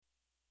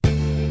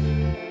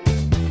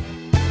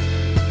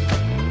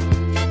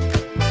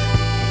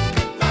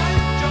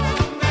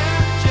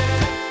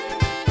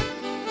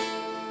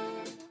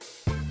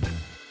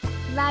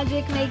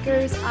magic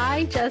makers.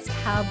 I just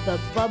have the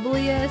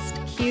bubbliest,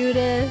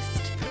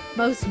 cutest,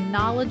 most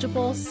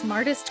knowledgeable,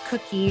 smartest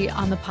cookie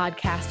on the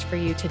podcast for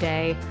you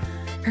today.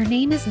 Her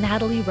name is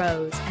Natalie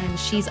Rose, and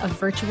she's a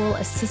virtual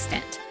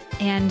assistant.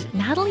 And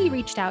Natalie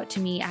reached out to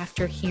me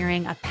after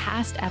hearing a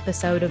past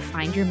episode of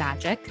Find Your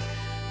Magic,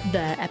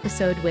 the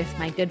episode with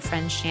my good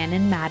friend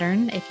Shannon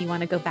Mattern, if you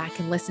want to go back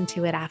and listen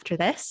to it after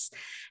this.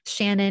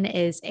 Shannon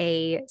is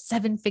a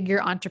seven-figure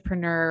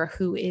entrepreneur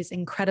who is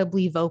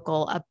incredibly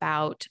vocal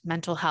about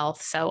mental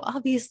health. So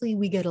obviously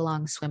we get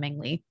along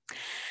swimmingly.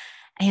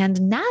 And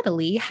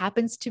Natalie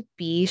happens to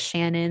be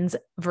Shannon's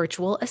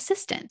virtual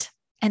assistant.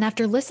 And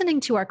after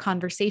listening to our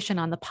conversation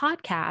on the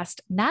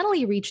podcast,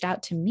 Natalie reached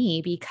out to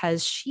me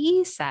because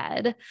she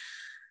said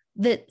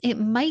that it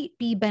might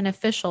be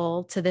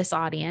beneficial to this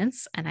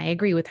audience, and I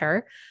agree with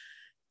her,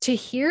 to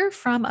hear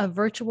from a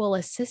virtual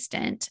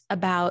assistant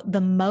about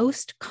the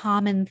most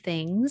common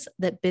things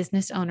that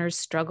business owners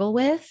struggle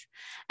with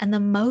and the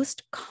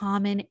most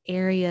common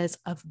areas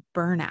of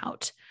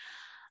burnout.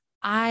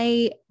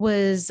 I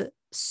was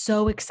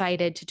so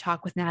excited to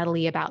talk with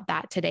Natalie about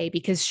that today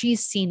because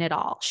she's seen it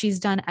all. She's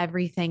done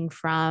everything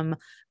from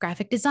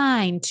graphic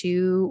design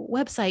to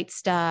website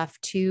stuff,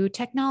 to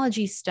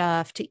technology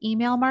stuff, to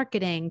email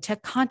marketing, to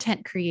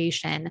content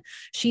creation.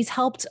 She's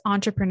helped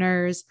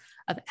entrepreneurs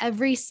of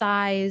every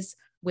size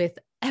with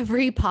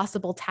every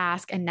possible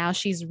task. And now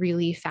she's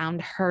really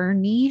found her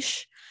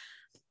niche.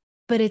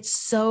 But it's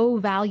so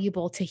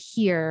valuable to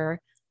hear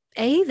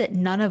that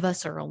none of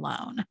us are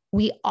alone.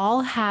 We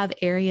all have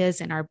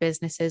areas in our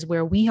businesses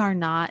where we are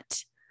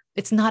not,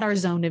 it's not our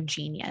zone of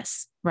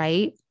genius,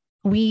 right?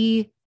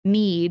 We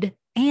need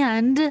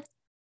and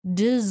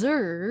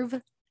deserve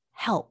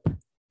help.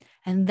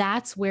 And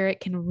that's where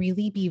it can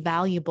really be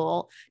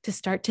valuable to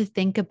start to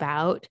think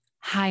about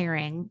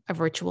hiring a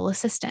virtual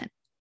assistant.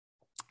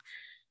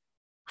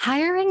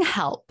 Hiring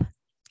help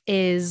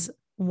is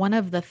one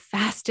of the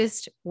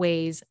fastest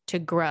ways to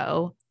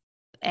grow,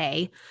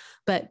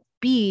 but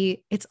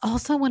B, it's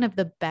also one of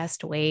the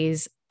best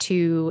ways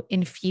to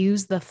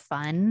infuse the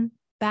fun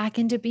back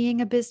into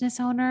being a business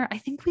owner. I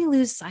think we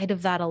lose sight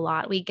of that a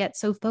lot. We get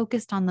so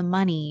focused on the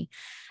money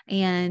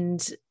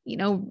and,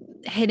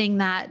 hitting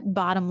that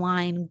bottom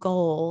line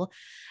goal.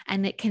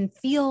 And it can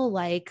feel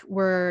like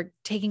we're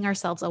taking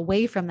ourselves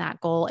away from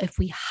that goal if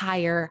we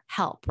hire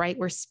help, right?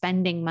 We're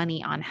spending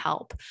money on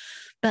help.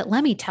 But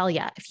let me tell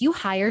you, if you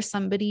hire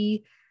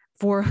somebody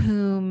for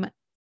whom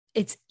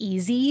it's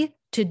easy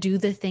to do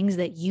the things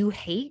that you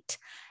hate,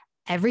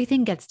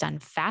 everything gets done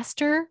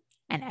faster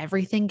and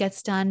everything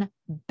gets done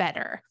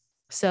better.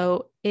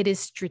 So it is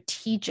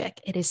strategic.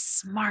 It is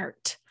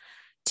smart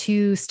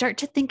to start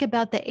to think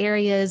about the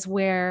areas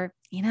where,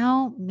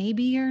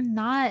 maybe you're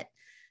not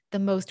the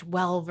most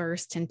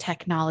well-versed in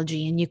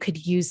technology and you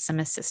could use some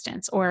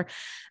assistance, or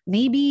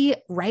maybe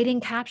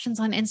writing captions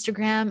on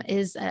Instagram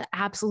is an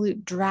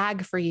absolute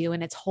drag for you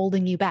and it's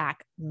holding you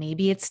back.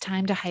 Maybe it's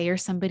time to hire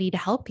somebody to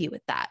help you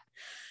with that.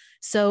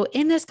 So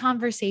in this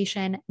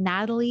conversation,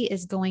 Natalie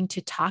is going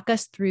to talk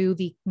us through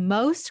the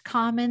most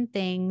common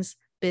things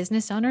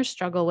business owners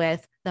struggle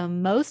with, the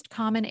most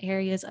common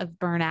areas of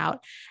burnout,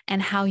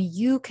 and how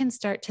you can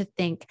start to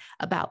think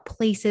about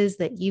places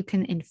that you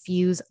can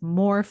infuse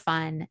more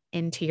fun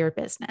into your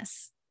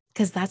business.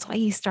 Because that's why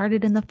you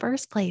started in the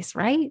first place,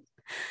 right?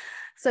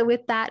 So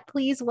with that,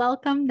 please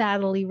welcome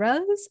Natalie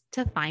Rose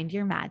to Find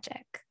Your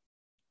Magic.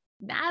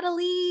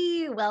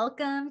 Natalie,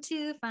 welcome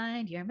to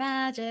Find Your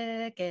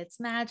Magic. It's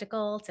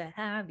magical to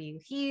have you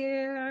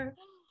here.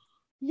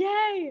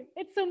 Yay!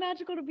 It's so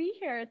magical to be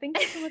here. Thank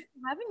you so much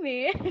for having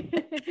me.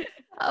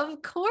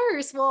 Of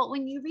course. Well,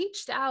 when you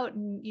reached out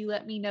and you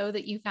let me know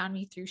that you found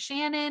me through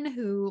Shannon,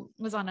 who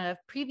was on a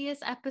previous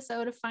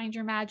episode of Find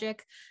Your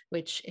Magic,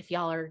 which if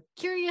y'all are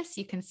curious,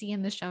 you can see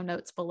in the show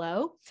notes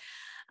below.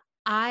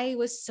 I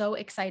was so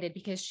excited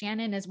because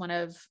Shannon is one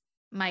of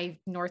my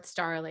North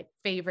Star,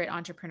 favorite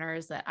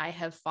entrepreneurs that I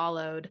have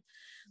followed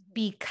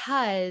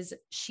because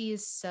she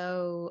is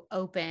so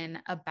open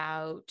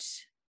about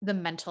the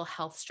mental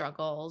health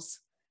struggles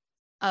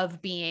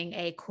of being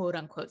a quote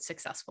unquote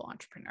successful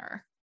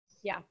entrepreneur.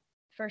 Yeah,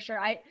 for sure.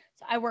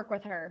 I work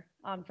with her,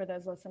 for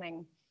those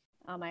listening.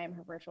 I am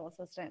her virtual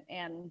assistant,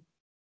 and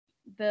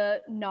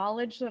the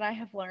knowledge that I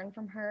have learned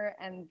from her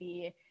and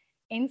the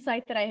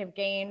insight that I have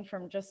gained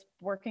from just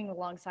working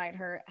alongside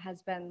her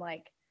has been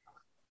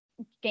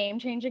game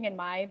changing in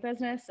my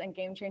business and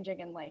game changing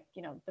in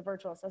the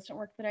virtual assistant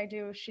work that I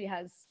do.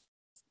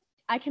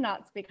 I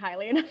cannot speak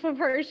highly enough of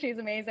her. She's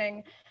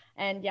amazing.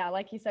 And yeah,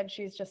 like you said,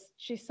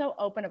 she's so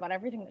open about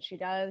everything that she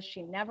does.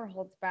 She never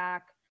holds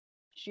back.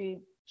 She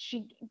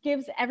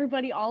gives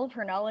everybody all of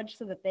her knowledge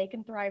so that they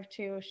can thrive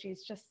too.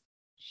 She's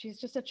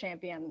she's just a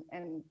champion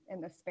in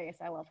this space.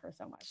 I love her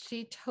so much.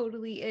 She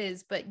totally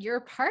is, but you're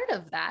part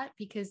of that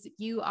because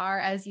you are,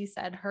 as you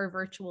said, her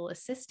virtual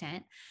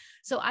assistant.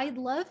 So I'd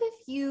love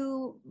if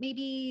you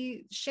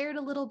maybe shared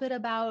a little bit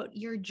about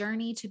your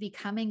journey to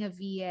becoming a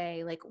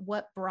VA, like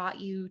what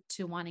brought you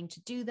to wanting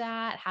to do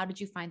that? How did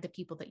you find the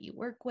people that you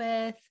work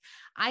with?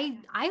 I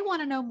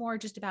want to know more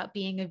just about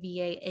being a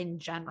VA in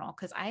general,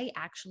 because I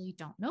actually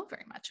don't know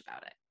very much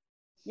about it.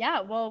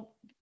 Yeah, well,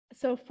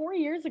 so 4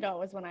 years ago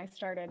was when I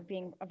started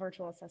being a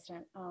virtual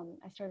assistant.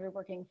 I started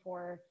working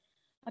for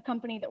a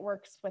company that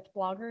works with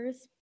bloggers,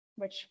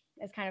 which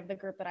is kind of the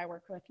group that I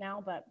work with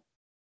now, but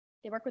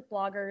they work with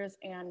bloggers,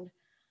 and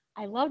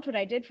I loved what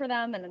I did for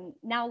them. And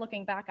now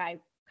looking back, I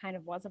kind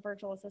of was a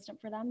virtual assistant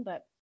for them,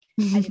 but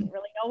I didn't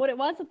really know what it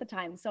was at the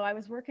time. So I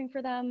was working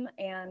for them,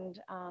 and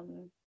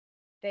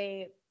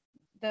the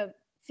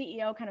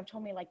CEO kind of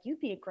told me, like,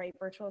 you'd be a great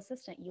virtual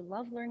assistant. You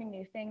love learning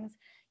new things.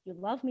 You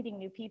love meeting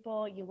new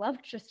people. You love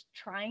just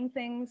trying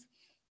things.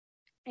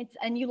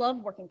 And you love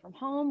working from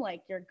home.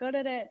 Like, you're good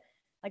at it.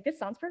 Like, this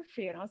sounds perfect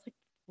for you. And I was like,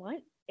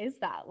 what is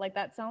that? Like,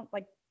 that sounds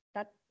like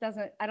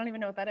I don't even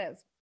know what that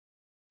is.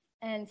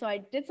 And so I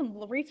did some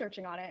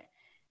researching on it.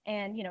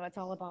 And, it's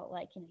all about,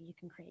 like, you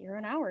can create your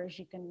own hours.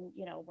 You can,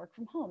 work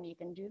from home. You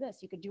can do this.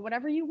 You could do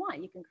whatever you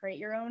want. You can create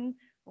your own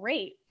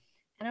rate.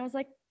 And I was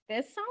like,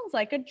 this sounds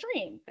like a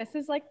dream. This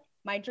is like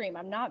my dream.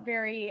 I'm not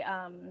very,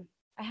 I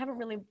haven't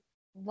really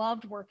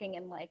loved working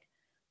in like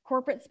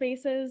corporate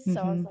spaces. So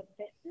I was like,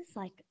 this is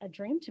like a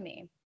dream to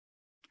me.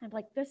 I'm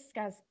like, this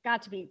guy's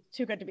got to be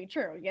too good to be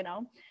true,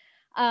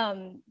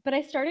 But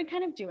I started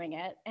kind of doing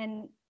it.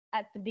 And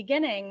at the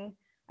beginning,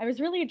 I was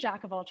really a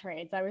jack of all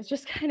trades. I was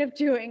just kind of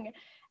doing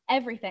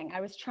everything. I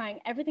was trying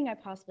everything I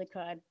possibly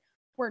could.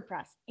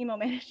 WordPress, email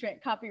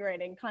management,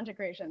 copywriting, content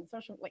creation,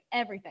 social, like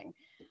everything.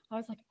 I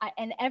was like,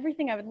 and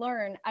everything I would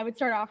learn, I would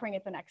start offering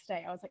it the next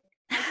day. I was like,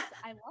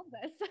 I love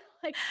this.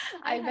 Like,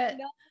 I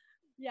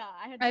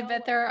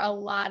bet there are a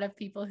lot of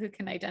people who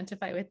can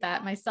identify with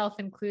that, myself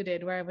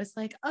included, where I was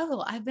like,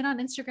 oh, I've been on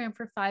Instagram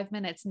for 5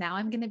 minutes. Now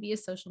I'm going to be a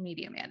social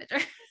media manager.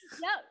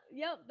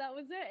 Yep. That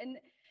was it.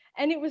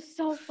 And it was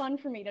so fun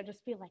for me to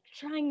just be like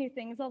trying new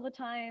things all the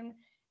time.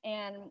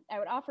 And I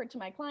would offer it to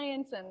my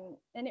clients,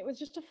 and it was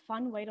just a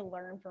fun way to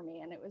learn for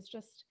me. And it was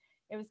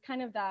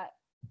kind of that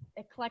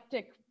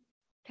eclectic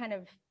kind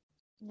of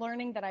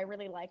learning that I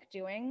really like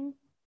doing.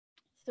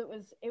 So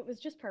it was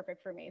just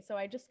perfect for me. So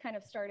I just kind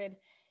of started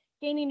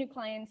gaining new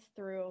clients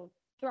through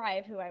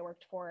Thrive, who I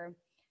worked for,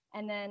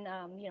 and then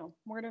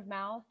word of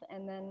mouth.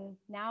 And then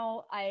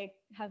now I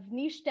have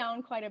niched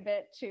down quite a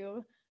bit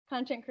to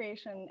content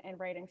creation and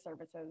writing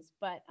services.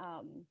 But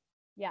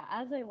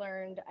as I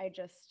learned, I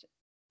just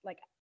like,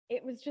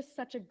 it was just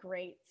such a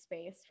great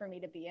space for me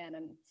to be in,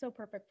 and so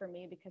perfect for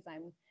me because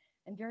I'm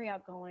very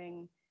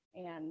outgoing.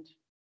 And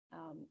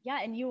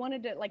and you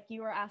wanted to, like,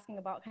 you were asking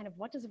about kind of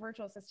what does a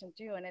virtual assistant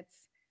do, and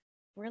it's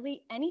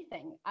really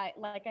anything.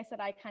 Like I said,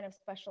 I kind of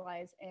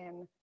specialize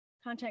in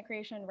content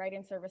creation,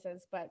 writing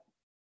services, but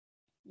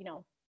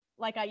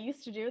like I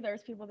used to do,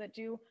 there's people that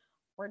do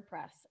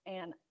WordPress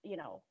and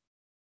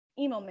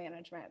email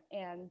management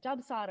and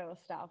Dubsado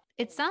stuff.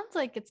 It sounds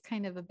like it's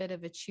kind of a bit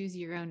of a choose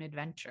your own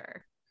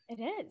adventure. It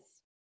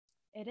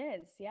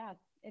is. Yeah.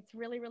 It's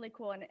really, really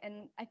cool.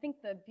 And I think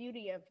the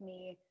beauty of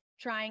me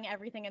trying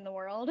everything in the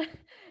world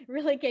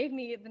really gave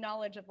me the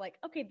knowledge of like,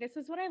 okay, this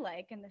is what I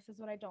like and this is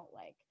what I don't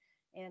like.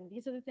 And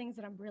these are the things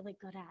that I'm really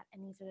good at.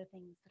 And these are the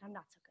things that I'm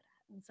not so good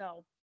at. And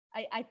so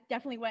I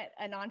definitely went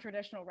a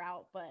non-traditional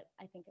route, but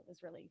I think it was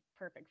really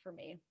perfect for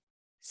me.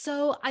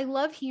 So I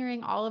love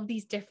hearing all of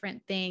these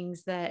different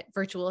things that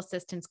virtual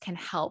assistants can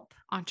help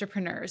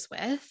entrepreneurs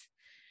with.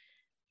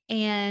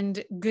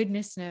 And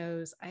goodness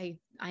knows, I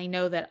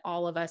know that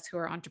all of us who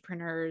are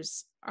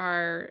entrepreneurs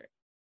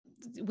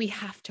we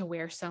have to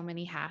wear so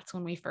many hats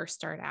when we first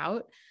start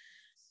out.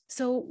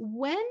 So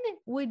when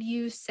would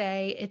you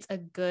say it's a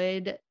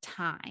good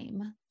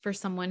time for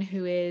someone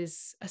who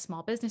is a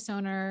small business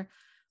owner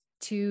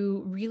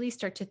to really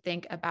start to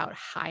think about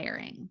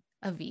hiring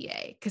a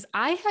VA? Because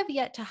I have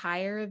yet to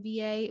hire a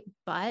VA,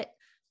 but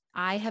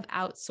I have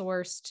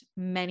outsourced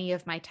many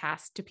of my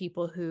tasks to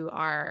people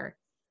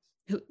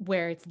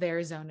where it's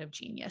their zone of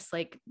genius.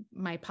 Like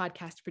my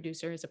podcast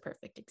producer is a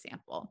perfect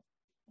example.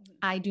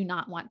 I do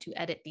not want to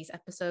edit these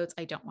episodes.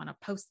 I don't want to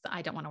post.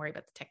 I don't want to worry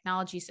about the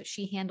technology. So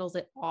she handles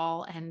it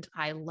all, and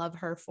I love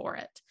her for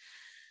it.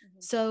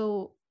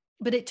 So,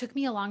 but it took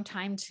me a long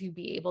time to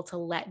be able to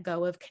let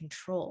go of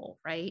control,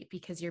 right?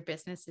 Because your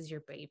business is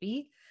your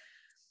baby.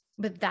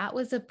 But that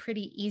was a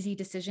pretty easy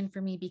decision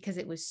for me because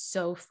it was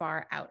so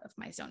far out of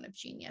my zone of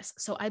genius.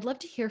 So I'd love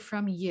to hear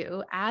from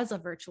you as a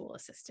virtual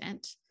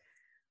assistant.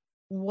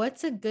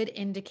 What's a good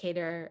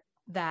indicator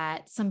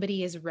that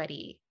somebody is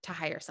ready to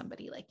hire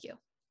somebody like you?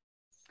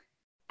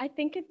 I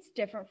think it's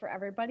different for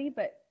everybody,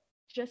 but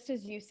just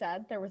as you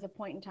said, there was a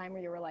point in time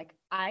where you were like,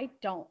 I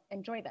don't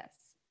enjoy this.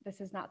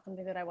 This is not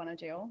something that I want to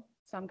do.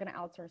 So I'm going to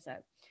outsource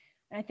it.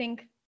 And I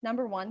think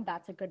number one,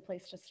 that's a good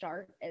place to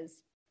start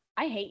is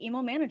I hate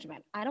email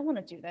management. I don't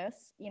want to do this.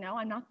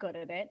 I'm not good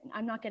at it.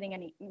 I'm not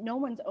getting no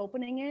one's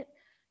opening it.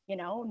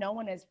 No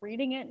one is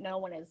reading it. No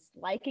one is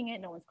liking it.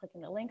 No one's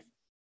clicking the links.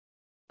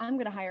 I'm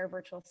going to hire a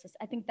virtual assistant.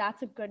 I think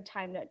that's a good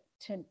time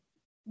to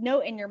know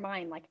in your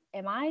mind, like,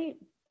 am I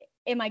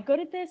good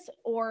at this,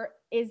 or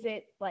is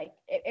it like,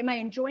 am I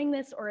enjoying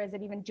this, or is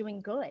it even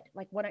doing good?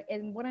 Like what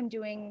I'm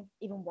doing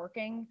even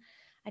working?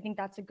 I think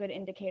that's a good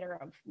indicator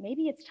of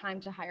maybe it's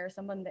time to hire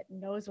someone that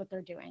knows what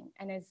they're doing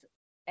and is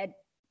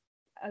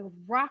a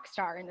rock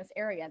star in this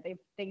area.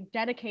 They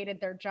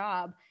dedicated their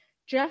job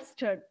just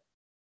to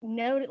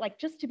know, like,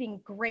 just to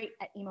being great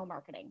at email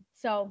marketing.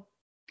 So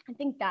I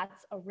think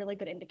that's a really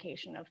good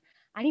indication of,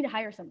 I need to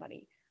hire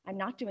somebody. I'm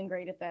not doing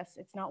great at this.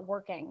 It's not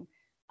working.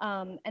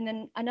 And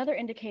then another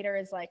indicator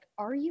is like,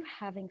 are you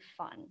having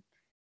fun?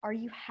 Are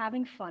you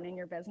having fun in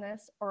your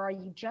business, or are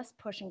you just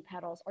pushing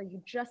pedals? Are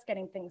you just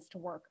getting things to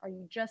work? Are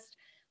you just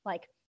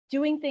like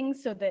doing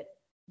things so that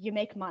you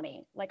make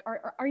money? Like,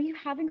 are you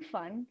having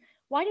fun?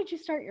 Why did you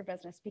start your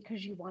business?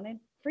 Because you wanted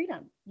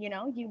freedom.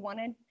 You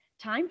wanted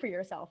time for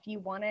yourself. You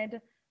wanted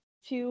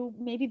to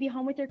maybe be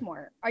home with your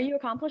more. Are you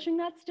accomplishing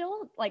that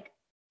still? Like,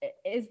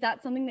 is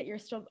that something that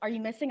are you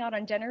missing out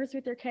on dinners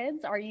with your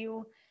kids? Are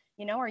you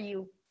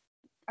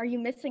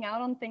missing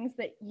out on things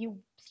that you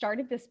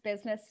started this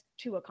business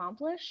to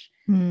accomplish?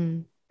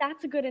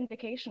 That's a good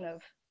indication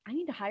of, I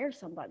need to hire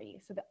somebody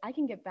so that I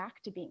can get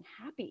back to being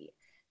happy,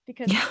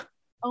 because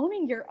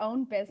owning your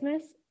own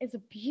business is a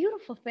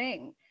beautiful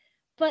thing,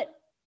 but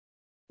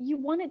you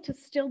want it to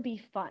still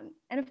be fun.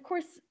 And of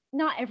course,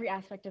 not every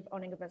aspect of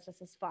owning a business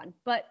is fun,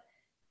 but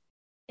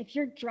if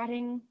you're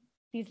dreading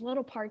these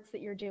little parts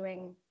that you're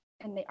doing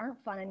and they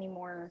aren't fun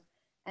anymore,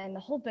 and the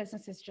whole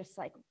business is just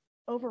like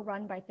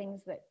overrun by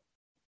things that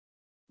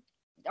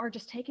are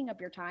just taking up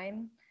your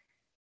time,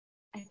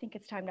 I think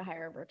it's time to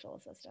hire a virtual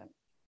assistant.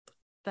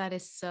 That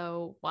is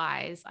so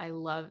wise. I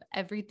love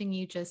everything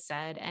you just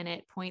said. And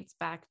it points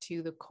back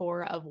to the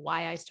core of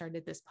why I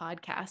started this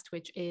podcast,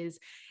 which is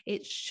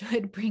it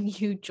should bring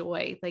you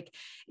joy. Like,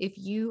 if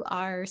you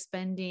are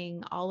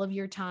spending all of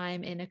your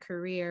time in a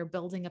career,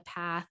 building a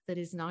path that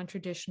is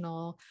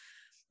non-traditional,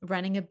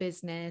 running a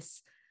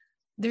business,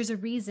 there's a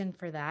reason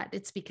for that.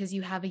 It's because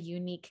you have a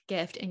unique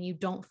gift, and you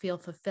don't feel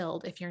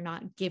fulfilled if you're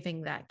not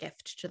giving that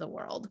gift to the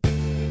world.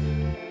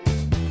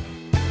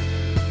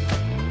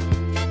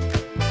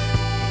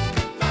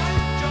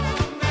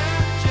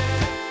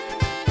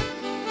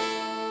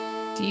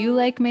 Do you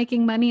like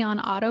making money on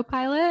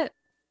autopilot?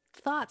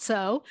 Thought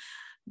so.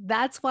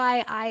 That's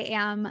why I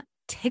am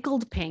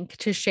tickled pink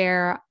to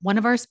share one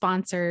of our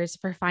sponsors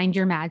for Find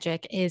Your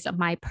Magic is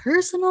my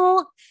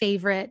personal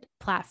favorite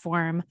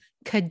platform,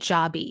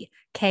 Kajabi,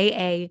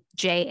 Kajabi.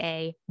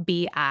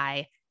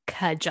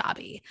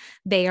 Kajabi.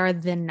 They are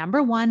the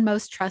 #1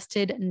 most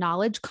trusted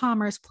knowledge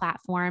commerce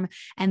platform,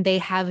 and they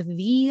have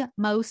the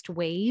most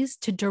ways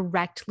to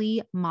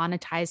directly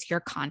monetize your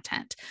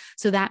content.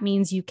 So that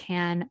means you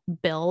can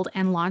build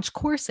and launch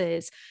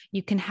courses.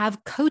 You can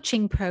have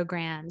coaching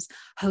programs,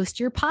 host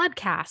your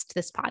podcast.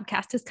 This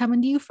podcast is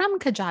coming to you from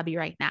Kajabi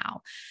right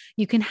now.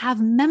 You can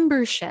have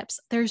memberships.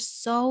 There's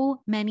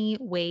so many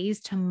ways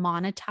to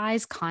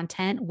monetize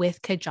content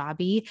with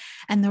Kajabi.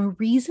 And the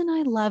reason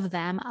I love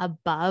them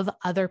above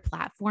other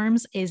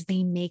platforms is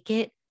they make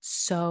it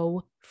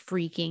so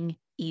freaking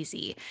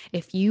easy.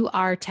 If you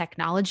are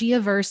technology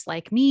averse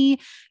like me,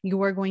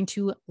 you are going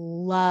to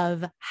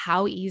love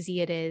how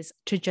easy it is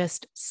to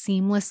just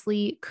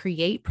seamlessly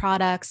create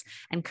products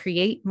and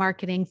create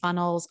marketing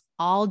funnels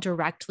all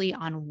directly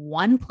on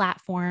one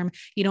platform.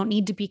 You don't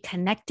need to be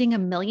connecting a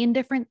million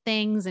different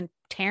things and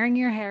tearing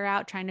your hair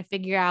out trying to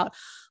figure out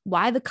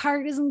why the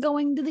cart isn't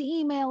going to the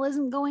email,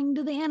 isn't going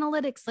to the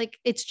analytics. Like,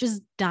 it's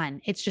just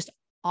done. It's just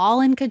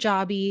all in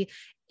Kajabi.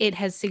 It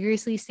has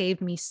seriously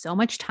saved me so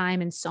much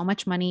time and so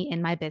much money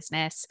in my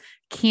business.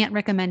 Can't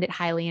recommend it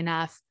highly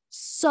enough.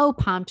 So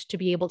pumped to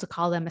be able to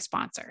call them a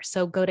sponsor.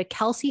 So go to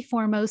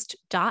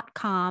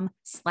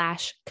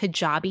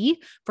kelseyforemost.com/Kajabi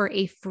for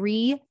a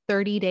free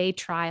 30-day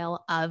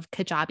trial of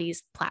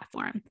Kajabi's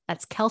platform.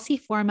 That's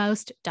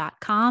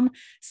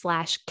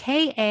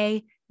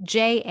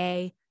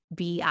kelseyforemost.com/Kajabi.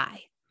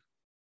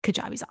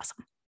 Kajabi's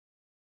awesome.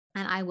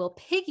 And I will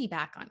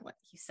piggyback on what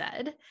you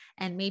said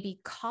and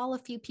maybe call a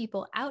few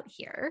people out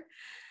here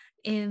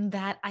in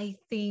that I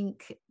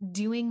think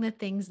doing the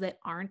things that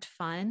aren't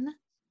fun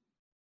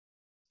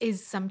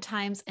is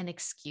sometimes an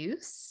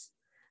excuse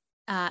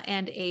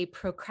and a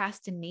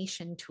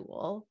procrastination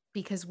tool,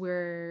 because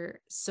we're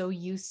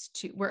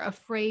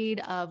afraid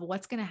of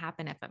what's going to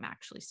happen if I'm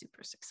actually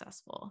super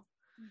successful.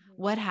 Mm-hmm.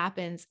 What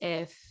happens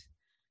if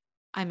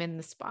I'm in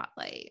the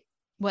spotlight?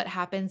 What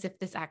happens if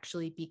this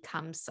actually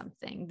becomes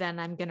something? Then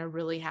I'm going to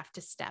really have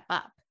to step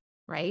up,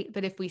 right?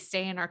 But if we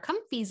stay in our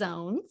comfy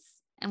zones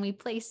and we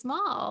play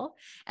small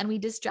and we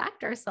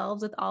distract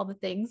ourselves with all the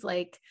things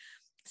like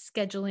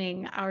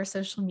scheduling our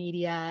social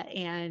media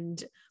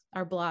and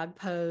our blog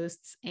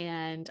posts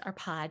and our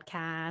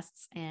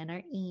podcasts and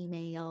our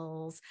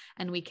emails,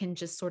 and we can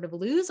just sort of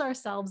lose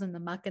ourselves in the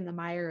muck and the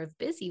mire of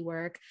busy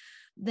work,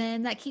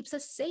 then that keeps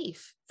us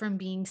safe from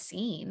being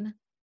seen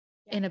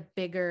in a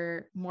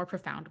bigger, more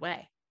profound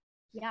way.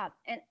 Yeah.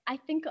 And I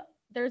think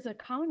there's a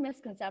common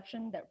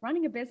misconception that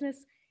running a business,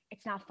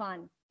 it's not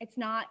fun. It's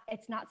not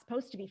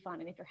supposed to be fun.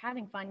 And if you're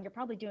having fun, you're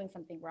probably doing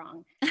something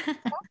wrong. That's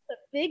a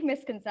big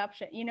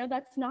misconception.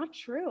 That's not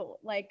true.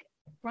 Like,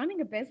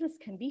 running a business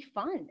can be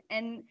fun.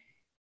 And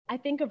I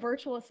think a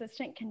virtual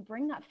assistant can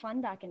bring that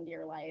fun back into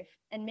your life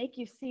and make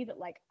you see that,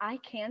 like, I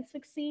can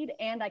succeed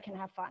and I can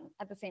have fun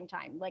at the same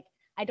time. Like,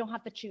 I don't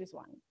have to choose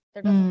one.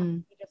 There doesn't have to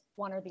be just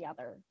one or the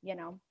other,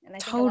 And I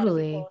think a lot of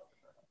people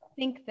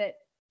think that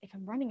if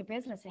I'm running a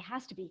business, it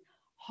has to be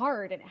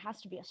hard and it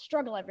has to be a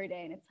struggle every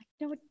day. And it's like,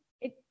 no,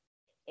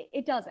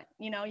 it doesn't.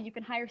 You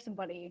can hire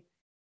somebody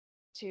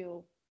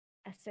to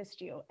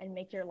assist you and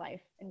make your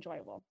life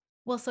enjoyable.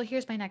 Well, so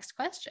here's my next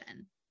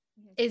question.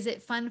 Is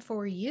it fun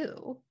for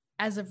you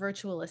as a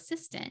virtual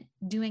assistant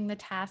doing the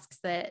tasks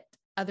that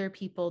other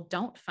people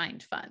don't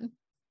find fun?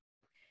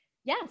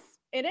 Yes,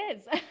 it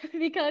is.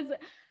 Because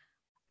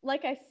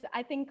like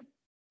I think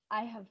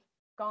I have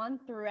gone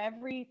through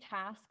every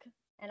task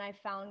and I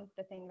found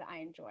the thing that I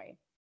enjoy.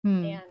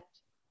 And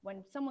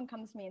when someone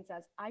comes to me and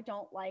says, I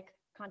don't like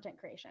content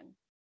creation,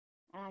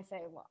 and I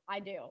say, well, I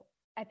do.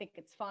 I think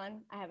it's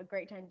fun. I have a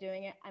great time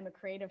doing it. I'm a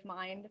creative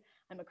mind.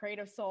 I'm a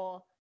creative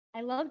soul.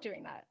 I love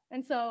doing that.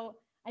 And so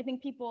I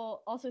think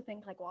people also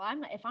think, like, well,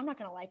 if I'm not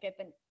going to like it,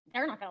 then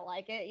they're not going to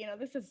like it.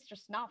 This is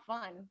just not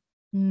fun.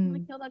 I'm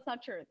like, no, that's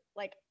not true.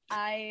 Like,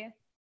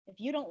 if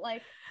you don't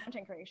like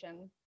content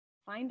creation,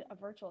 find a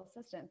virtual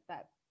assistant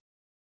that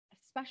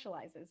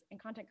specializes in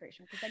content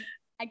creation, because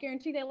I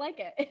guarantee they like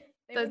it.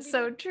 That's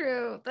so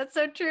true. That's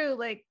so true.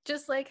 Like,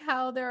 just like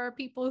how there are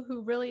people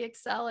who really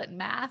excel at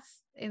math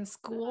in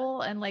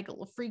school and like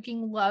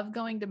freaking love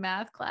going to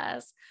math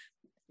class.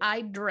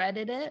 I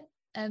dreaded it.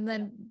 And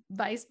then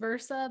vice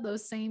versa,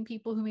 those same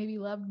people who maybe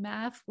loved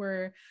math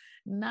were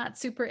not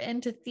super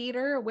into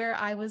theater, where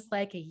I was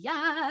like,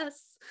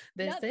 yes,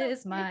 this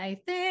is my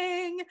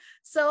thing.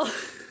 So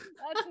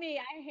that's me.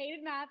 I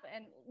hated math,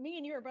 and me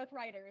and you are both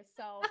writers.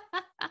 So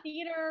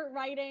theater,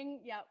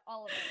 writing,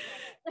 all of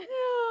it.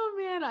 Oh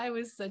man, I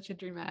was such a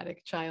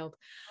dramatic child.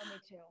 Oh, me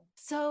too.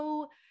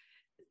 So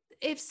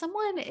if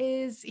someone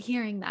is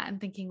hearing that and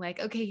thinking like,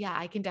 okay, yeah,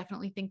 I can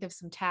definitely think of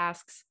some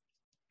tasks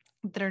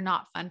that are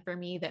not fun for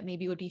me that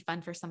maybe would be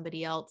fun for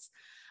somebody else,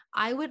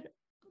 I would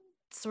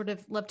sort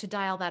of love to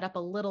dial that up a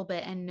little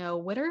bit and know,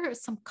 what are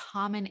some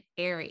common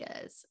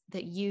areas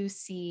that you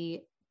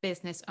see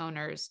business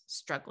owners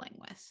struggling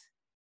with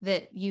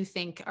that you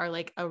think are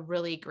like a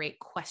really great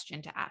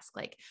question to ask?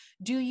 Like,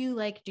 do you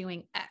like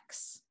doing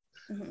X?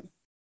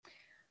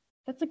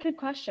 That's a good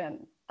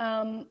question.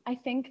 I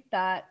think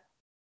that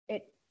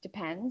it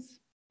depends,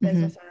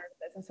 business owner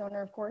to business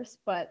owner, of course,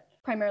 but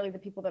primarily the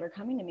people that are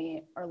coming to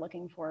me are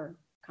looking for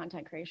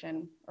content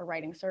creation or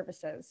writing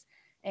services.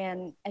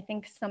 And I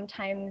think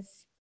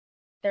sometimes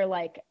they're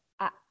like,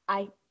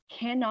 I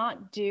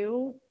cannot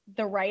do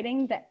the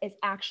writing that is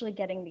actually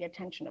getting the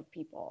attention of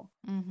people.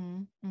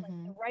 Like,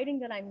 the writing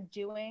that I'm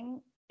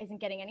doing isn't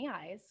getting any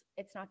eyes.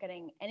 It's not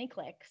getting any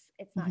clicks.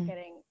 It's not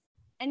getting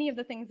any of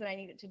the things that I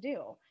need it to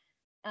do.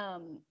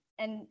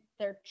 And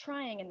they're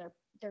trying and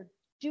they're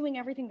doing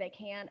everything they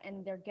can,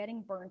 and they're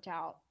getting burnt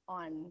out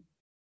on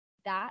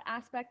that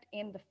aspect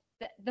and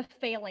the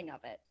failing of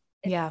it.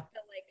 It's like,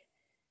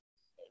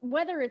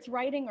 whether it's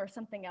writing or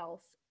something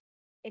else,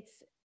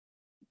 it's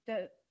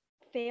the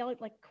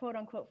like quote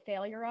unquote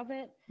failure of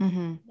it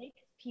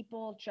makes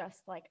people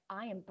just like,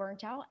 I am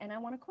burnt out and I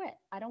want to quit.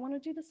 I don't want to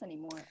do this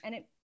anymore. And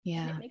it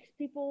makes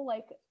people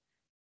like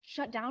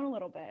shut down a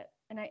little bit.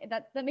 And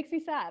that makes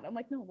me sad. I'm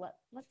like, no,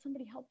 let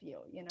somebody help you,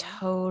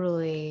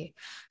 Totally.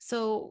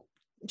 So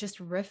just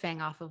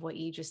riffing off of what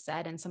you just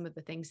said and some of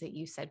the things that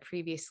you said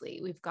previously,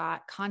 we've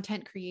got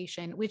content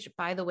creation, which,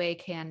 by the way,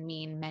 can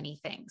mean many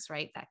things,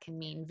 right? That can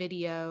mean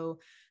video,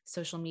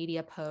 social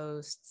media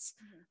posts.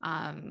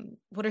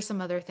 What are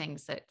some other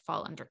things that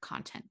fall under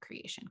content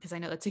creation? Because I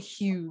know that's a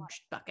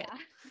huge bucket.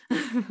 And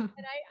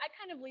I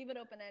kind of leave it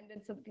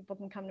open-ended so that people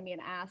can come to me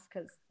and ask,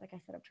 because like I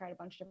said, I've tried a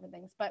bunch of different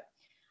things, but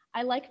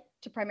I like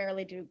to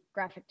primarily do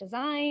graphic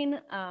design.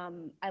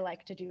 I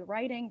like to do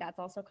writing. That's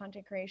also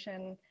content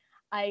creation.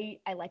 I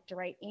like to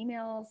write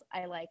emails.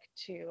 I like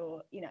to,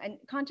 and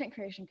content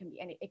creation can be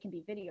it can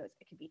be videos,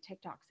 it can be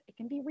TikToks, it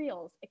can be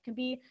reels, it can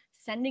be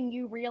sending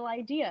you real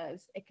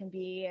ideas, it can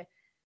be,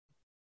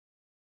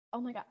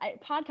 oh my God,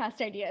 podcast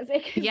ideas.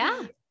 It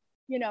can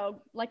be,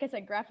 like I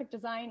said, graphic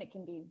design, it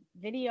can be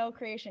video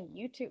creation,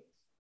 YouTube,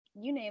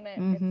 you name it.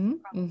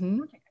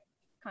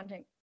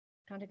 Content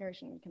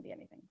creation can be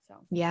anything. So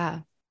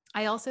yeah.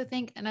 I also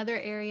think another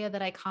area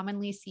that I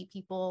commonly see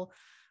people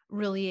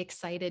really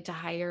excited to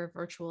hire a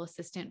virtual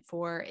assistant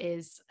for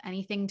is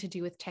anything to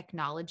do with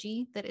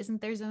technology that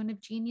isn't their zone of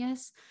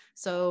genius.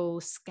 So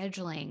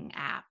scheduling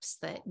apps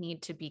that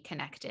need to be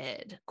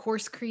connected,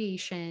 course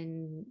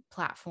creation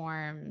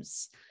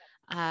platforms,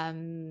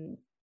 WordPress,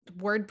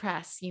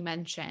 you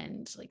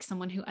mentioned, like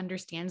someone who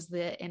understands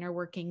the inner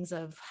workings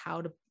of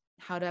how to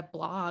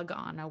blog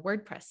on a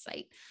WordPress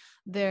site.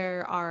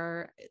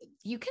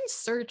 You can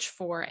search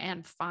for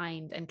and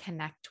find and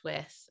connect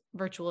with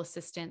virtual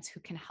assistants who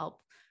can help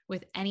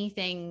with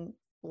anything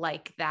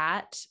like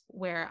that,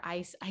 where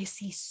I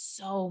see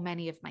so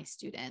many of my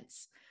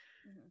students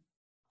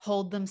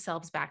hold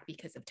themselves back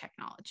because of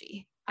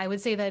technology. I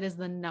would say that is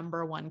the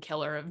number one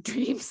killer of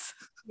dreams.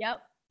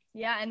 Yep.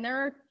 Yeah. And there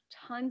are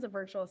tons of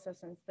virtual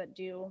assistants that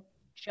do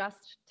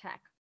just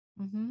tech.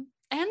 Mm-hmm.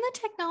 And the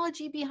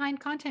technology behind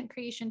content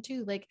creation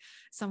too. Like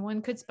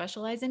someone could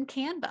specialize in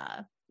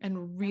Canva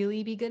and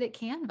really be good at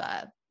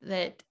Canva.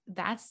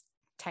 That's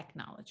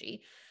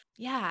technology.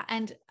 Yeah.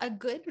 And a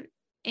good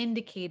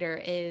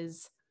indicator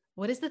is,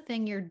 what is the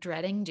thing you're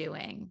dreading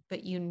doing,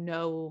 but you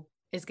know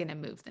is going to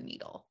move the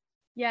needle?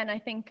 Yeah. And I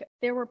think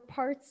there were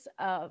parts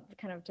of,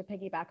 kind of to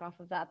piggyback off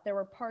of that, there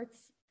were parts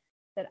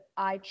that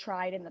I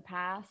tried in the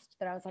past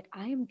that I was like,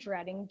 I am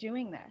dreading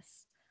doing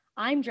this.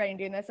 I'm dreading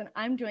doing this, and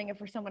I'm doing it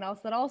for someone else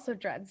that also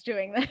dreads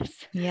doing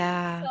this.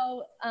 Yeah.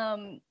 So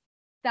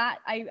that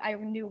I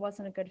knew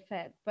wasn't a good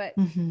fit, but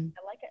I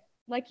like it.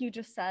 Like you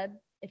just said,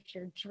 if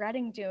you're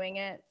dreading doing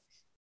it,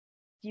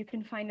 you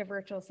can find a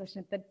virtual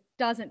assistant that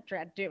doesn't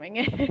dread doing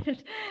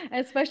it,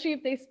 especially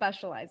if they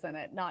specialize in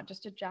it, not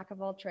just a jack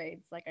of all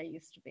trades like I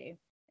used to be.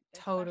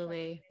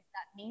 Totally.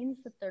 That means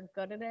that they're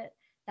good at it.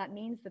 That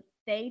means that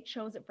they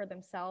chose it for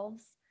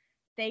themselves.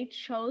 They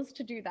chose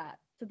to do that.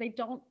 So they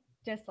don't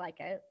dislike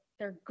it.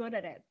 They're good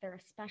at it. They're a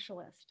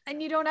specialist.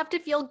 And you don't have to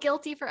feel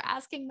guilty for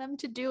asking them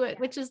to do it,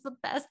 which is the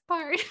best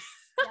part.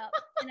 Yeah.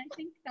 And I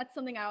think that's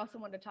something I also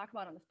wanted to talk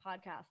about on this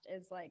podcast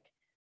is like,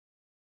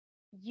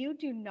 you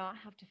do not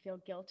have to feel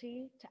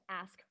guilty to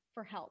ask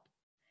for help.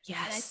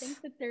 Yes. And I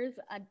think that there's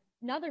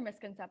another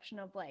misconception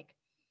of like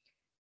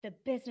the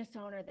business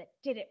owner that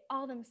did it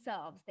all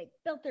themselves. They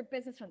built their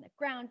business from the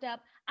ground up.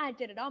 I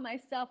did it all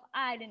myself.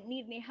 I didn't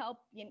need any help.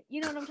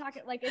 You know what I'm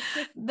talking? Like, it's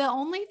just the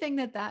only thing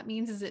that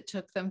means is it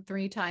took them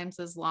 3 times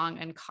as long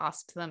and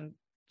cost them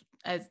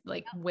as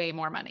like way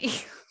more money.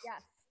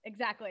 Yes,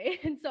 exactly.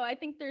 And so I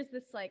think there's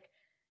this like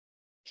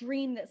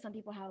dream that some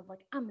people have,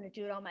 like, I'm going to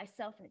do it all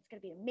myself and it's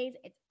going to be amazing.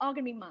 It's all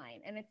going to be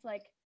mine. And it's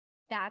like,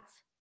 that's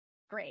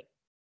great.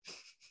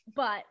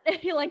 But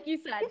like you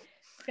said,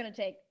 it's going to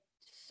take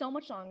so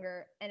much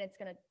longer and it's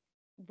going to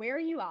wear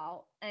you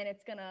out and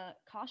it's going to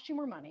cost you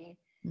more money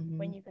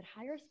when you could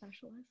hire a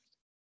specialist.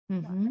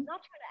 No, I'm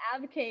not trying to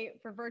advocate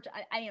for virtual.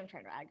 I am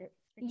trying to advocate.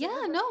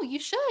 Yeah, no, you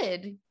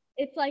should.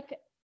 It's like,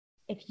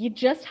 if you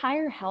just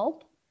hire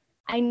help,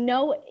 I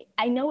know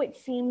it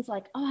seems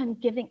like, oh, I'm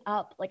giving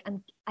up. Like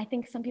I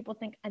think some people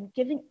think I'm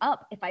giving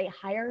up if I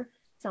hire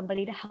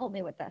somebody to help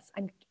me with this.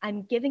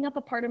 I'm giving up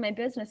a part of my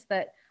business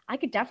that I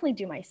could definitely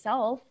do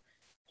myself.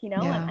 You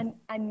know, yeah.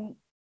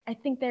 I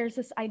think there's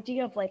this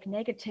idea of like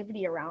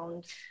negativity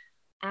around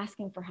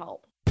asking for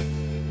help.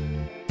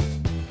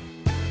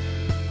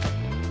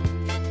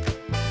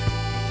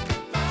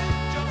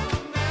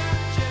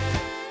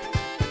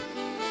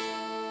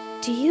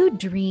 Do you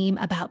dream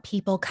about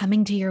people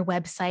coming to your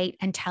website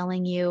and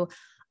telling you,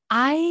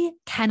 I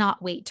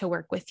cannot wait to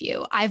work with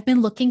you. I've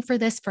been looking for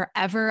this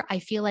forever. I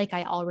feel like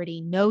I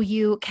already know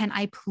you. Can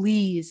I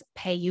please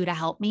pay you to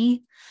help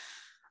me?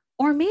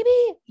 Or maybe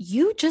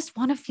you just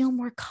want to feel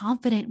more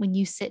confident when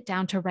you sit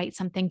down to write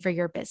something for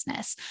your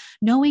business,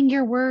 knowing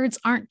your words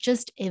aren't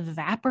just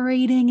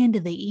evaporating into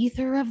the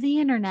ether of the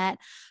internet,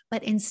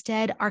 but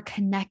instead are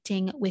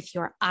connecting with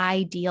your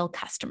ideal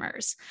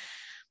customers.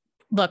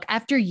 Look,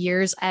 after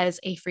years as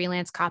a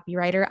freelance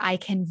copywriter, I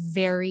can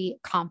very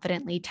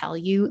confidently tell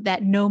you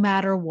that no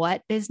matter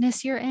what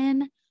business you're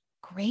in,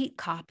 great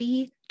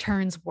copy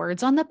turns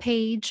words on the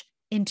page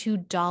into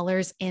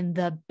dollars in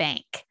the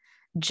bank,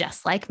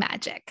 just like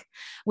magic,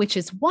 which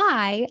is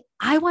why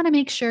I want to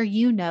make sure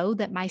you know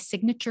that my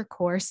signature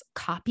course,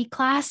 Copy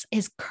Class,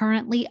 is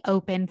currently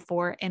open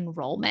for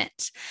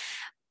enrollment.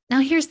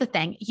 Now, here's the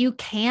thing. You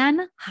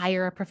can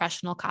hire a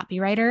professional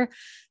copywriter,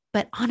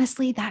 but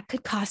honestly, that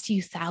could cost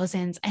you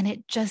thousands, and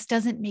it just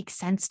doesn't make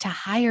sense to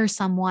hire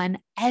someone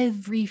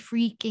every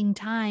freaking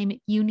time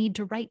you need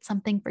to write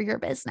something for your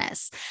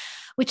business,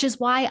 which is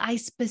why I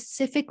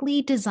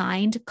specifically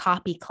designed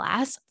Copy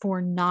Class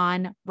for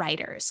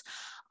non-writers,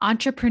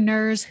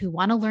 entrepreneurs who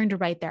want to learn to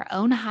write their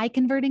own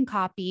high-converting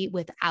copy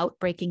without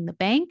breaking the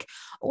bank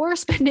or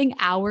spending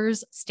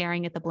hours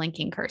staring at the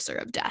blinking cursor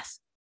of death.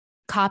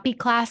 Copy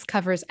Class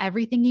covers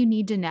everything you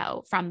need to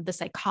know, from the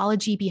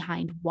psychology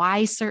behind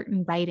why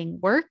certain writing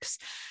works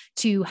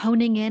to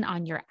honing in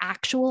on your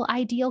actual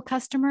ideal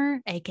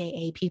customer,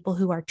 aka people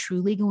who are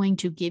truly going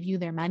to give you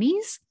their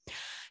monies,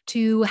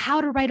 to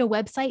how to write a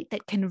website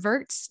that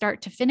converts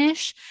start to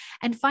finish,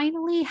 and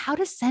finally, how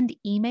to send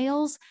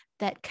emails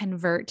that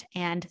convert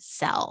and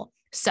sell.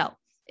 So,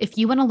 if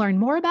you want to learn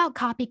more about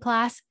Copy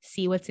Class,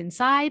 see what's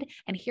inside,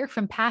 and hear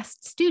from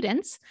past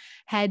students,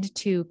 head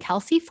to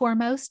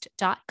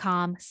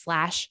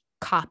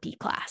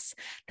kelseyforemost.com/copyclass.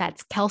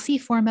 That's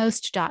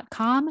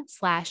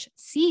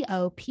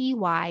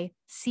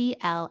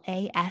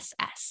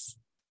kelseyforemost.com/COPYCLASS.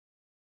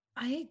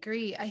 I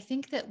agree. I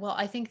think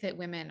that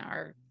women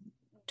are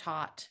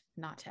taught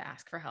not to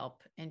ask for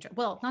help. And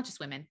well, not just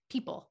women,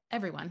 people,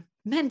 everyone.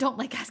 Men don't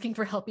like asking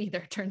for help either,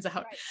 it turns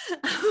out.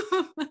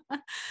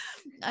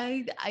 Right.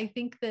 I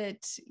think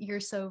that you're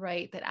so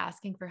right that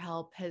asking for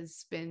help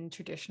has been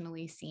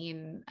traditionally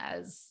seen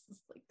as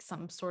like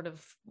some sort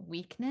of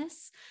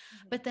weakness.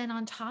 Mm-hmm. But then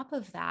on top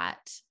of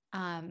that,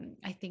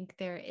 I think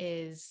there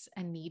is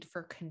a need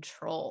for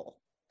control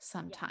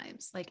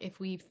sometimes. Yeah. Like if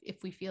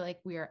we feel like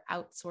we are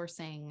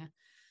outsourcing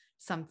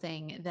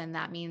something, then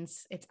that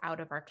means it's out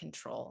of our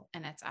control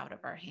and it's out of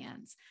our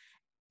hands.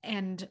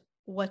 And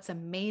what's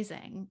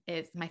amazing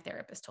is, my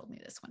therapist told me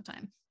this one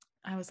time.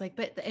 I was like,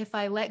 but if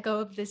I let go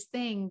of this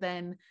thing,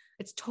 then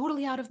it's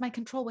totally out of my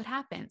control. What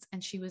happens?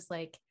 And she was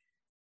like,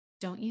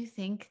 don't you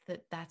think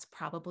that that's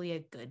probably a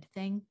good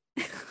thing?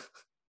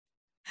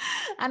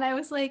 And I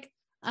was like,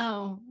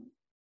 oh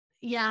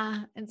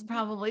yeah, it's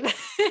probably,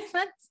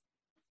 it's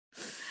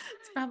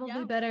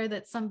probably better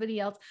that somebody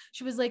else.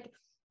 She was like,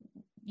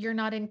 you're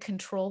not in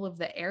control of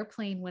the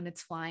airplane when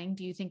it's flying.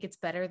 Do you think it's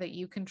better that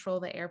you control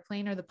the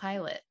airplane or the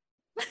pilot?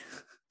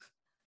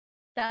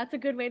 That's a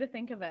good way to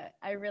think of it.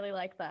 I really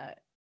like that.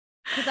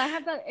 Because I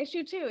have that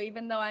issue too,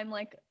 even though I'm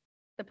like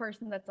the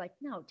person that's like,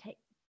 no,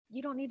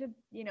 you don't need to,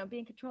 be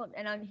in control.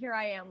 And here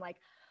I am like,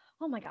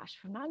 oh my gosh,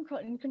 if I'm not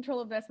in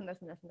control of this and this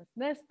and this and this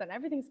and this, then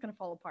everything's going to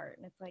fall apart.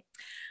 And it's like,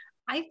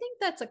 I think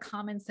that's a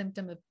common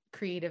symptom of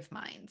creative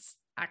minds,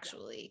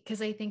 actually, because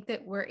I think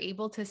that we're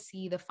able to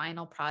see the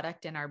final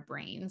product in our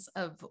brains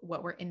of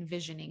what we're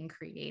envisioning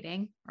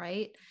creating,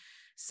 right?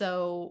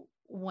 So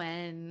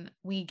when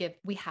we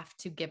have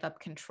to give up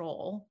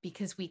control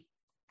because we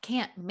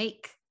can't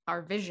make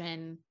our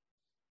vision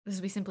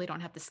because we simply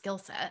don't have the skill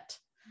set.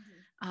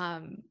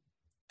 Mm-hmm.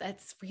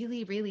 That's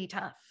really, really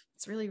tough.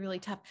 It's really, really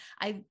tough.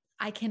 I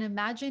can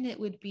imagine it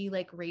would be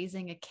like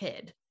raising a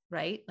kid,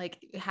 right? Like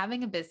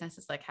having a business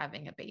is like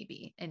having a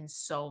baby in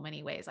so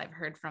many ways. I've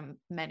heard from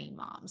many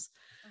moms.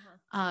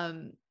 Uh-huh.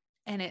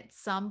 And at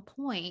some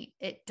point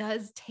it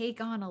does take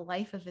on a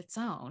life of its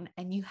own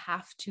and you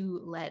have to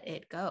let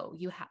it go.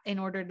 In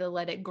order to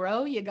let it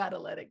grow, you got to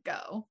let it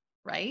go.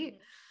 Right.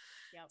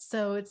 Mm-hmm. Yep.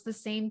 So it's the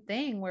same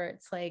thing where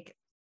it's like,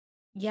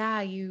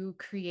 yeah, you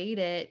create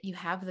it, you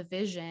have the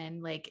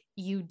vision, like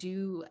you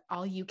do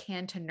all you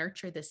can to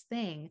nurture this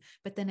thing,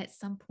 but then at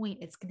some point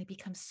it's going to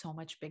become so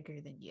much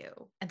bigger than you.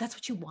 And that's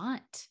what you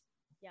want.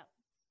 Yep.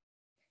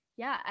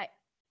 Yeah.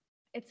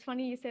 It's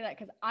funny you say that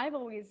because I've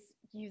always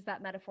used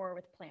that metaphor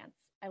with plants.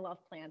 I love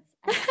plants.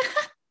 I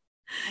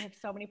have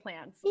so many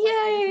plants. Yay. Like,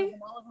 I just have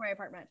them all over my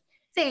apartment.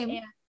 Same.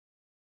 And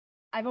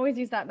I've always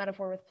used that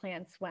metaphor with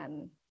plants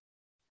when,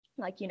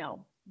 like, you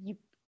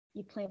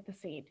plant the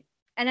seed.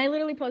 And I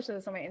literally posted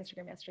this on my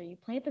Instagram yesterday. You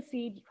plant the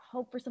seed, you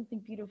hope for something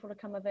beautiful to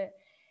come of it.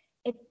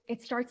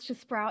 It starts to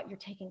sprout. You're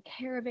taking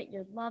care of it.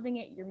 You're loving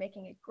it. You're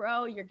making it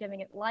grow. You're giving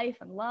it life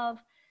and love.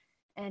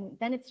 And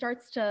then it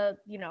starts to,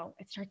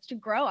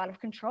 grow out of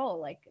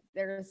control. Like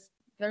there's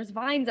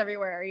vines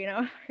everywhere,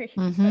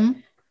 Mm-hmm.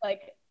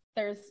 Like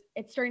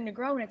it's starting to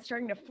grow and it's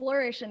starting to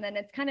flourish, and then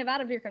it's kind of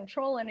out of your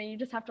control, and you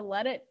just have to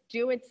let it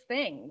do its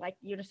thing. Like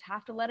you just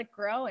have to let it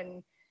grow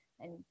and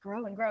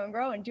grow and grow and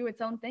grow and do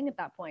its own thing at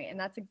that point. And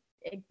that's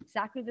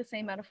exactly the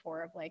same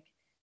metaphor of like,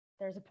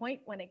 there's a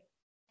point when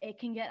it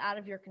can get out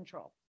of your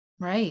control.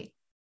 Right.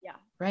 Yeah.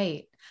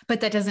 Right.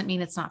 But that doesn't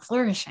mean it's not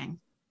flourishing.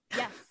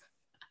 Yes.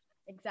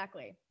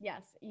 Exactly.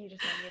 Yes. You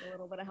just need a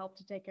little bit of help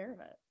to take care of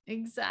it.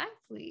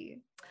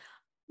 Exactly.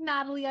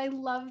 Natalie, I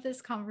love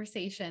this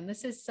conversation.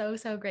 This is so,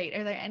 so great.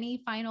 Are there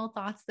any final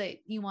thoughts that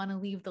you want to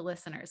leave the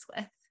listeners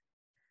with?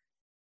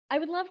 I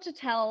would love to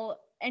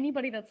tell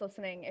anybody that's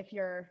listening,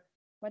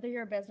 whether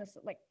you're a business,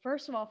 like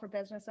first of all, for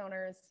business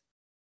owners,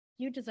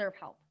 you deserve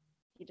help.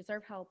 You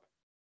deserve help.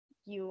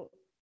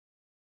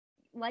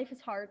 Life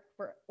is hard.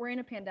 We're in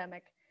a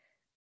pandemic.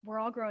 We're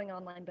all growing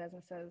online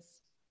businesses,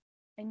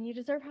 and you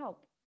deserve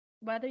help.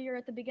 Whether you're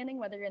at the beginning,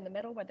 whether you're in the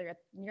middle, whether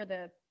you're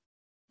the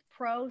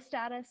pro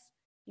status,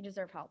 you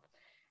deserve help.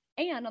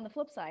 And on the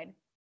flip side,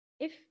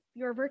 if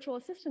you're a virtual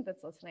assistant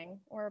that's listening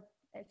or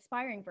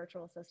aspiring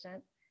virtual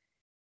assistant,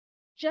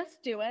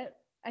 just do it.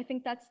 I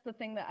think that's the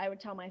thing that I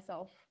would tell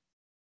myself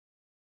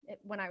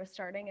when I was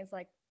starting is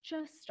like,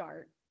 just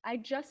start. I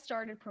just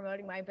started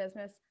promoting my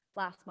business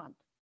last month.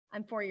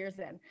 I'm 4 years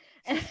in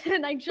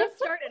and I just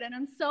started, and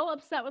I'm so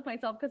upset with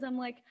myself because I'm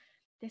like,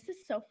 this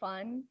is so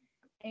fun.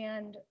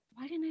 And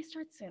why didn't I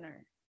start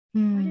sooner?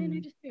 Why didn't I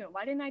just do it?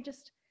 Why didn't I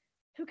just,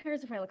 who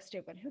cares if I look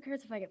stupid? Who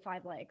cares if I get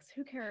 5 likes?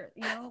 Who cares?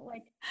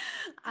 Like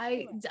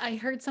I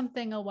heard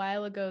something a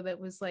while ago that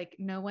was like,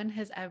 no one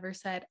has ever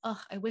said, oh,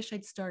 I wish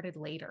I'd started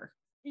later.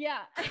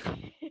 Yeah.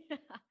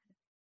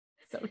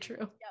 So true.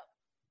 Yep.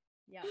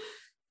 Yep.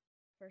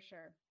 For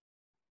sure.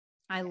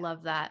 I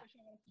love that. I wish I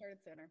would have started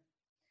sooner.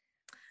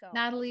 So,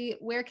 Natalie,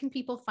 where can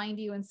people find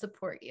you and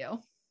support you?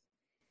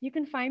 You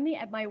can find me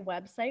at my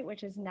website,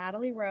 which is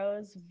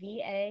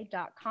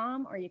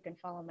natalieroseva.com, or you can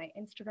follow my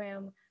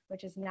Instagram,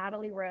 which is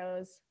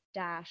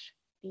natalierose-va.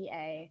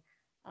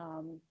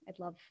 I'd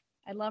love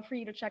for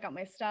you to check out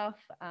my stuff.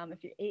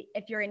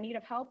 If you're in need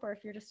of help, or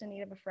if you're just in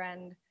need of a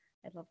friend,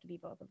 I'd love to be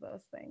both of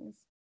those things.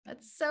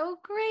 That's so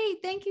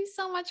great. Thank you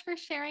so much for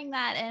sharing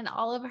that. And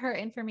all of her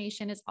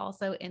information is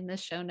also in the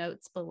show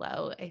notes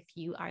below if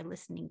you are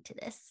listening to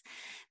this.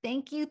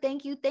 Thank you.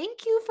 Thank you.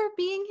 Thank you for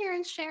being here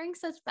and sharing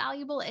such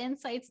valuable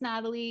insights,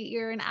 Natalie.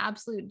 You're an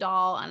absolute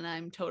doll, and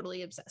I'm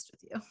totally obsessed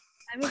with you.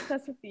 I'm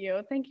obsessed with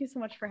you. Thank you so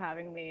much for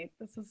having me.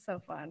 This was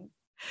so fun.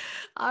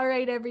 All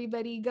right,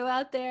 everybody, go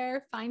out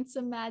there, find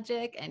some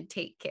magic, and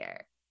take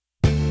care.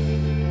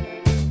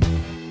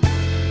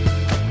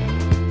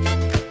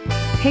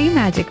 Hey,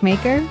 Magic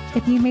Maker.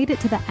 If you made it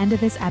to the end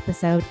of this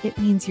episode, it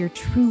means you're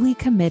truly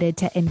committed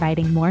to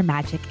inviting more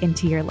magic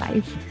into your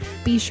life.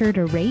 Be sure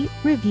to rate,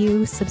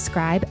 review,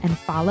 subscribe, and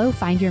follow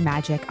Find Your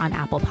Magic on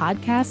Apple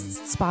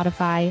Podcasts,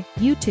 Spotify,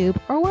 YouTube,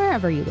 or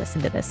wherever you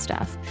listen to this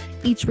stuff.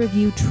 Each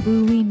review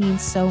truly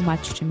means so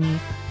much to me.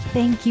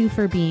 Thank you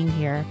for being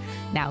here.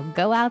 Now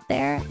go out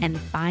there and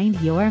find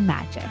your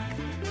magic.